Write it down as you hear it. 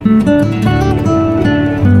Hey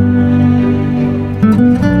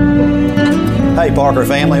Parker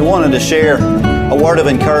family, I wanted to share a word of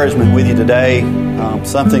encouragement with you today,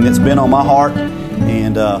 something that's been on my heart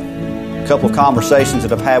and a couple of conversations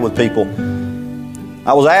that I've had with people.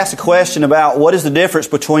 I was asked a question about what is the difference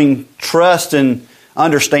between trust and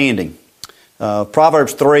understanding.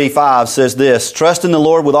 Proverbs 3:5 says this, "Trust in the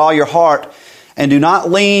Lord with all your heart and do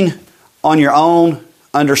not lean on your own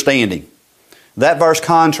understanding." That verse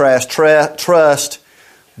contrasts trust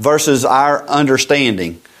versus our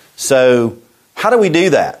understanding. So how do we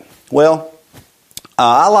do that? Well,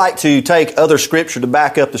 I like to take other Scripture to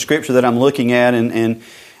back up the Scripture that I'm looking at.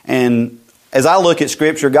 And as I look at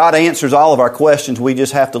Scripture, God answers all of our questions. We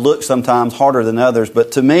just have to look sometimes harder than others.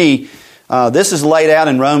 But to me, this is laid out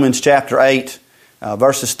in Romans chapter 8,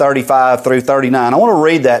 verses 35 through 39. I want to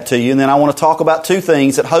read that to you, and then I want to talk about two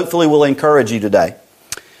things that hopefully will encourage you today.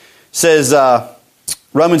 It says,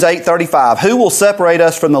 Romans 8:35, "Who will separate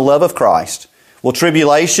us from the love of Christ? Will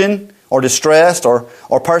tribulation or distress or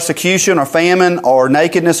persecution or famine or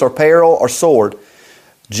nakedness or peril or sword?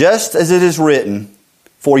 Just as it is written,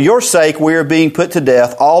 for your sake we are being put to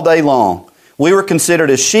death all day long. We were considered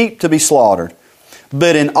as sheep to be slaughtered.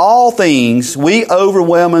 But in all things we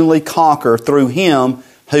overwhelmingly conquer through Him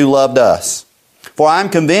who loved us. For I am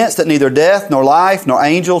convinced that neither death, nor life, nor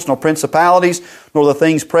angels, nor principalities, nor the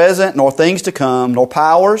things present, nor things to come, nor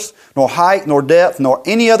powers, nor height, nor depth, nor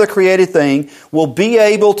any other created thing will be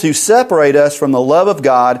able to separate us from the love of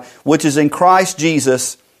God, which is in Christ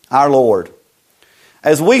Jesus our Lord."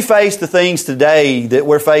 As we face the things today that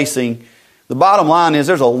we're facing, the bottom line is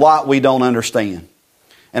there's a lot we don't understand.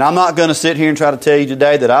 And I'm not going to sit here and try to tell you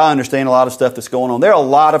today that I understand a lot of stuff that's going on. There are a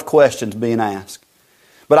lot of questions being asked.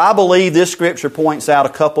 But I believe this Scripture points out a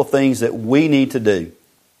couple of things that we need to do.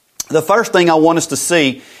 The first thing I want us to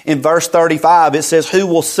see in verse 35, it says, "Who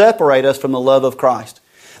will separate us from the love of Christ?"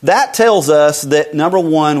 That tells us that, number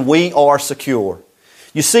one, we are secure.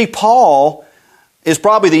 You see, Paul is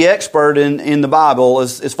probably the expert in the Bible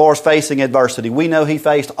as far as facing adversity. We know he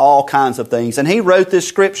faced all kinds of things. And he wrote this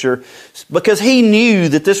Scripture because he knew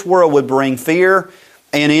that this world would bring fear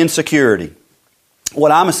and insecurity.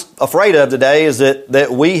 What I'm afraid of today is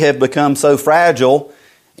that we have become so fragile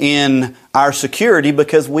in our security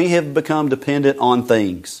because we have become dependent on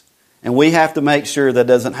things. And we have to make sure that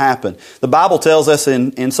doesn't happen. The Bible tells us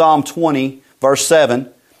in Psalm 20, verse 7,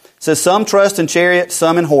 it says, "Some trust in chariots,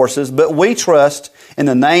 some in horses, but we trust in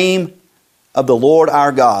the name of the Lord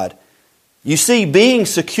our God." You see, being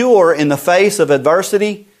secure in the face of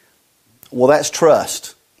adversity, well, that's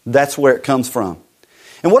trust. That's where it comes from.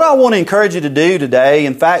 And what I want to encourage you to do today,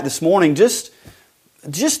 in fact, this morning, just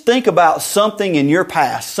think about something in your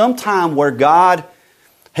past, sometime where God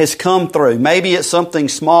has come through. Maybe it's something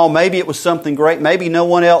small, maybe it was something great, maybe no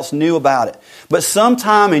one else knew about it. But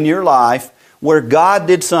sometime in your life where God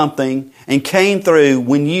did something and came through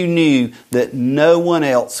when you knew that no one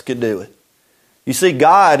else could do it. You see,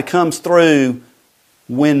 God comes through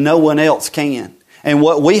when no one else can. And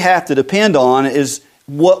what we have to depend on is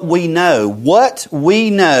what we know. What we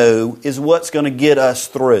know is what's going to get us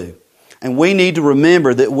through. And we need to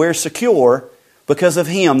remember that we're secure because of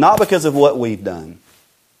Him, not because of what we've done.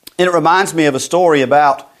 And it reminds me of a story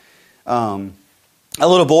about a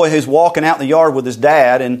little boy who's walking out in the yard with his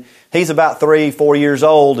dad, and he's about 3-4 years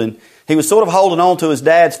old, and he was sort of holding on to his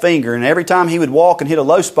dad's finger, and every time he would walk and hit a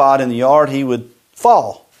low spot in the yard, he would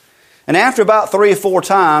fall. And after about 3 or 4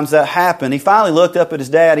 times that happened, he finally looked up at his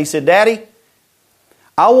dad. He said, "Daddy,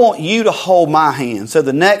 I want you to hold my hand so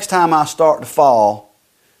the next time I start to fall,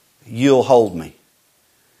 you'll hold me."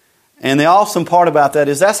 And the awesome part about that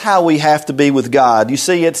is that's how we have to be with God. You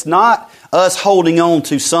see, it's not us holding on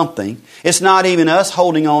to something. It's not even us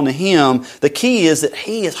holding on to Him. The key is that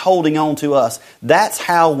He is holding on to us. That's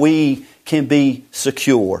how we can be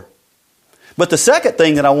secure. But the second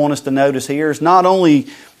thing that I want us to notice here is not only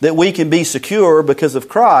that we can be secure because of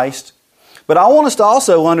Christ, but I want us to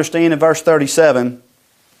also understand in verse 37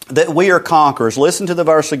 that we are conquerors. Listen to the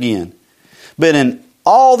verse again. "But in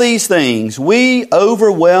all these things we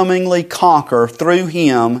overwhelmingly conquer through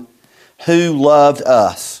Him who loved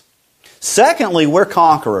us." Secondly, we're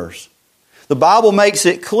conquerors. The Bible makes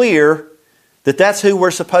it clear that that's who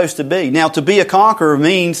we're supposed to be. Now, to be a conqueror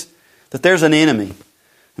means that there's an enemy.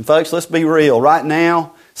 And folks, let's be real. Right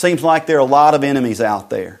now, it seems like there are a lot of enemies out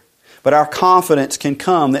there. But our confidence can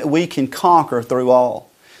come that we can conquer through all.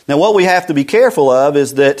 Now, what we have to be careful of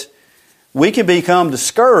is that we can become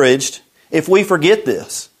discouraged if we forget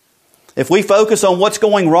this. If we focus on what's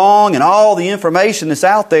going wrong and all the information that's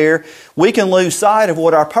out there, we can lose sight of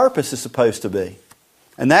what our purpose is supposed to be.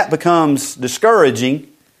 And that becomes discouraging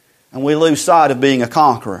and we lose sight of being a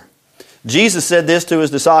conqueror. Jesus said this to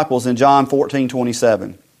His disciples in John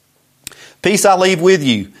 14:27. Peace I leave with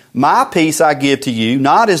you. My peace I give to you.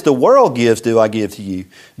 Not as the world gives do I give to you.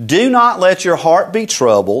 Do not let your heart be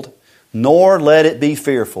troubled, nor let it be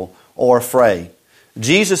fearful or afraid.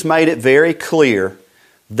 Jesus made it very clear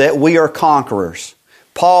that we are conquerors.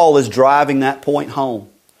 Paul is driving that point home.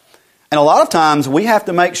 And a lot of times we have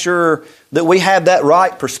to make sure that we have that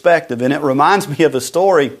right perspective. And it reminds me of a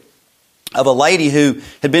story of a lady who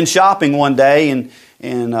had been shopping one day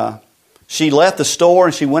and she left the store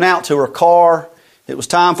and she went out to her car. It was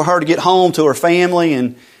time for her to get home to her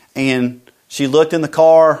family, and she looked in the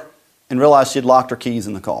car and realized she had locked her keys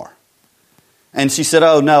in the car. And she said,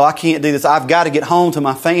 oh no, I can't do this. I've got to get home to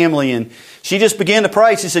my family. And she just began to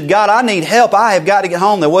pray. She said, God, I need help. I have got to get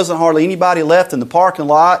home. There wasn't hardly anybody left in the parking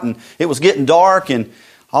lot, and it was getting dark, and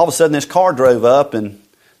all of a sudden this car drove up, and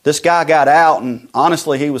this guy got out, and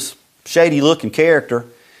honestly he was shady looking character.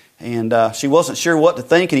 And she wasn't sure what to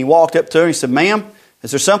think, and he walked up to her and he said, ma'am,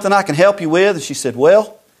 is there something I can help you with? And she said,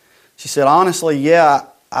 honestly, yeah,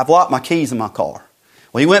 I've locked my keys in my car.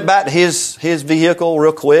 Well, he went back to his vehicle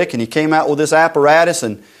real quick, and he came out with this apparatus,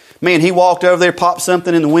 and man, he walked over there, popped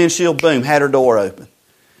something in the windshield, boom, had her door open.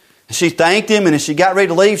 And she thanked him, and as she got ready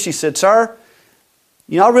to leave, she said, sir,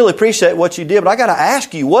 I really appreciate what you did, but I got to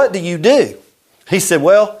ask you, what do you do? He said,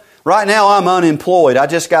 well, right now I'm unemployed. I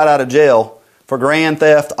just got out of jail for grand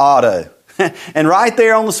theft auto. And right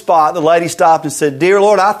there on the spot, the lady stopped and said, dear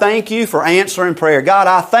Lord, I thank you for answering prayer. God,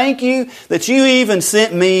 I thank you that you even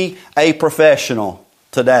sent me a professional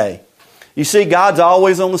today. You see, God's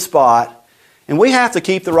always on the spot, and we have to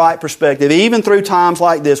keep the right perspective. Even through times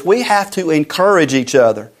like this, we have to encourage each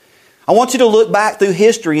other. I want you to look back through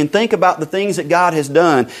history and think about the things that God has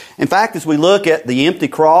done. In fact, as we look at the empty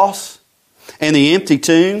cross and the empty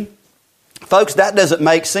tomb, folks, that doesn't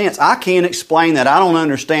make sense. I can't explain that. I don't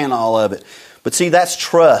understand all of it. But see, that's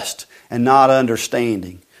trust and not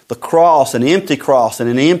understanding. The cross, an empty cross and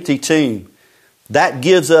an empty tomb, that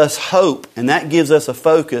gives us hope and that gives us a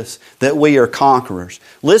focus that we are conquerors.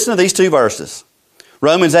 Listen to these two verses.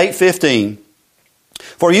 Romans 8:15.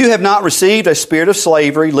 For you have not received a spirit of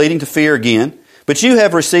slavery leading to fear again, but you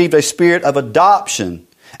have received a spirit of adoption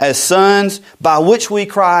as sons, by which we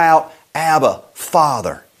cry out, Abba,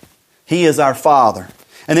 Father. He is our Father.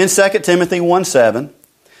 And then 2 Timothy 1:7.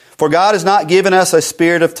 For God has not given us a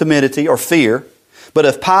spirit of timidity or fear, but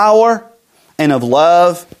of power and of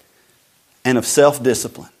love and of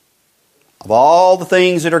self-discipline. Of all the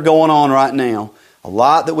things that are going on right now, a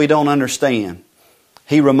lot that we don't understand,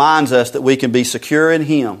 He reminds us that we can be secure in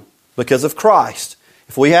Him because of Christ.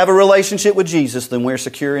 If we have a relationship with Jesus, then we're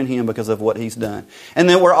secure in Him because of what He's done. And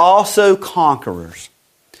then we're also conquerors.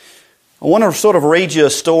 I want to sort of read you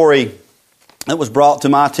a story that was brought to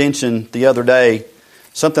my attention the other day.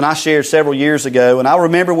 Something I shared several years ago. And I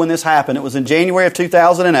remember when this happened. It was in January of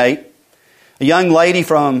 2008. A young lady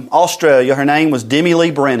from Australia, her name was Demi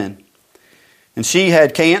Lee Brennan. And she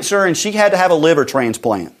had cancer and she had to have a liver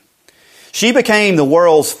transplant. She became the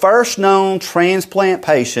world's first known transplant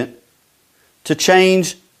patient to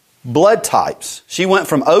change blood types. She went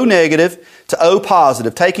from O negative to O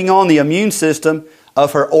positive, taking on the immune system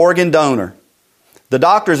of her organ donor. The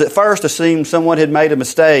doctors at first assumed someone had made a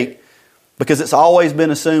mistake because it's always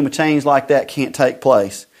been assumed a change like that can't take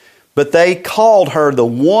place. But they called her the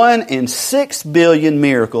 1 in 6 billion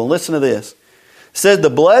miracle. Listen to this. It said the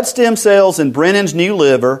blood stem cells in Brennan's new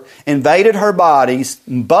liver invaded her body's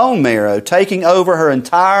bone marrow, taking over her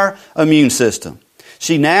entire immune system.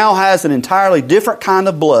 She now has an entirely different kind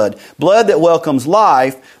of blood that welcomes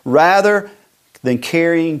life rather than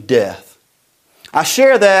carrying death. I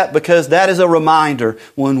share that because that is a reminder.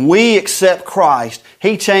 When we accept Christ,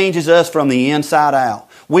 He changes us from the inside out.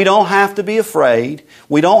 We don't have to be afraid.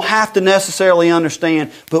 We don't have to necessarily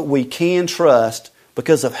understand, but we can trust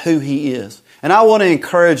because of who He is. And I want to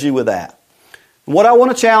encourage you with that. And what I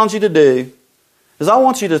want to challenge you to do is I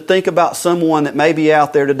want you to think about someone that may be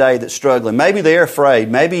out there today that's struggling. Maybe they're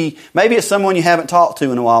afraid. Maybe it's someone you haven't talked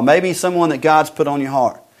to in a while. Maybe it's someone that God's put on your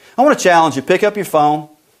heart. I want to challenge you. Pick up your phone.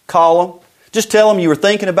 Call them. Just tell them you were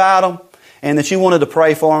thinking about them and that you wanted to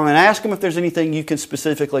pray for them, and ask them if there's anything you can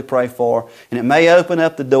specifically pray for. And it may open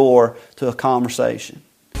up the door to a conversation.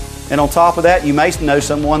 And on top of that, you may know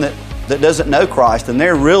someone that doesn't know Christ, and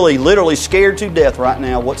they're really literally scared to death right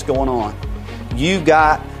now what's going on. You've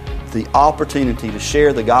got the opportunity to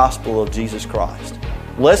share the gospel of Jesus Christ.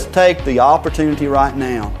 Let's take the opportunity right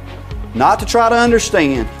now, not to try to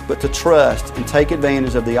understand, but to trust and take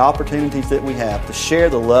advantage of the opportunities that we have to share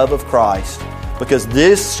the love of Christ. Because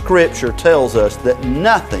this Scripture tells us that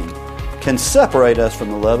nothing can separate us from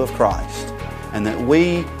the love of Christ, and that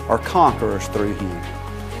we are conquerors through Him.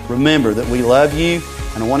 Remember that we love you,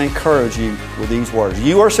 and I want to encourage you with these words.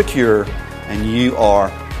 You are secure, and you are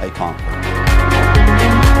a conqueror.